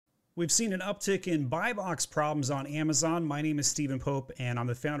We've seen an uptick in buy box problems on Amazon. My name is Stephen Pope, and I'm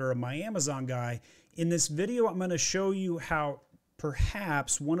the founder of My Amazon Guy. In this video, I'm going to show you how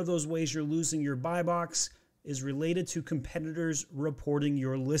perhaps one of those ways you're losing your buy box is related to competitors reporting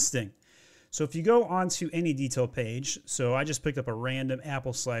your listing. So if you go onto any detail page, so I just picked up a random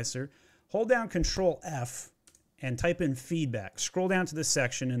apple slicer, hold down Control F and type in feedback. Scroll down to this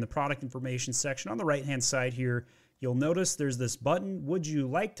section in the product information section on the right-hand side here. You'll notice there's this button, would you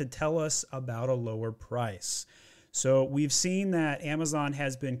like to tell us about a lower price? So we've seen that Amazon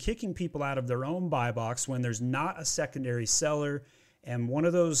has been kicking people out of their own buy box when there's not a secondary seller. And one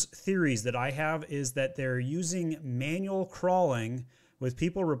of those theories that I have is that they're using manual crawling with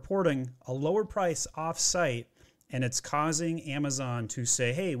people reporting a lower price off-site, and it's causing Amazon to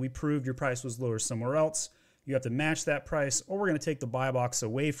say, hey, we proved your price was lower somewhere else. You have to match that price, or we're going to take the buy box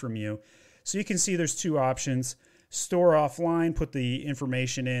away from you. So you can see there's two options. Store offline, put the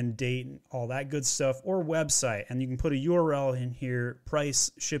information in, date, all that good stuff, or website. And you can put a URL in here,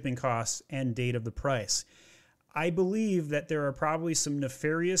 price, shipping costs, and date of the price. I believe that there are probably some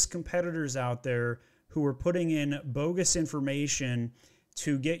nefarious competitors out there who are putting in bogus information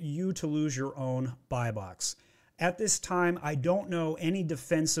to get you to lose your own buy box. At this time, I don't know any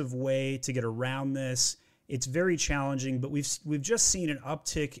defensive way to get around this. It's very challenging, but we've just seen an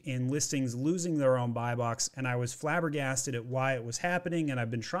uptick in listings losing their own buy box, and I was flabbergasted at why it was happening, and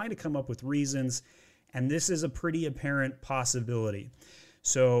I've been trying to come up with reasons, and this is a pretty apparent possibility.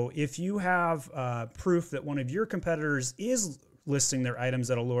 So if you have proof that one of your competitors is listing their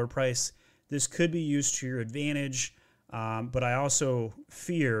items at a lower price, this could be used to your advantage, but I also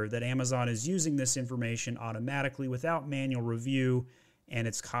fear that Amazon is using this information automatically without manual review, and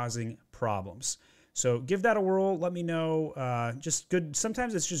it's causing problems. So give that a whirl. Let me know.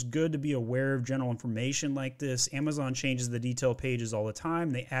 Sometimes it's just good to be aware of general information like this. Amazon changes the detail pages all the time.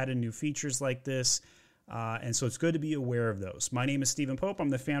 They add in new features like this. And so it's good to be aware of those. My name is Stephen Pope. I'm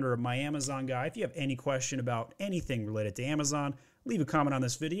the founder of My Amazon Guy. If you have any question about anything related to Amazon, leave a comment on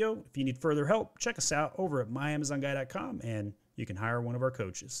this video. If you need further help, check us out over at myamazonguy.com, and you can hire one of our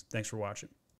coaches. Thanks for watching.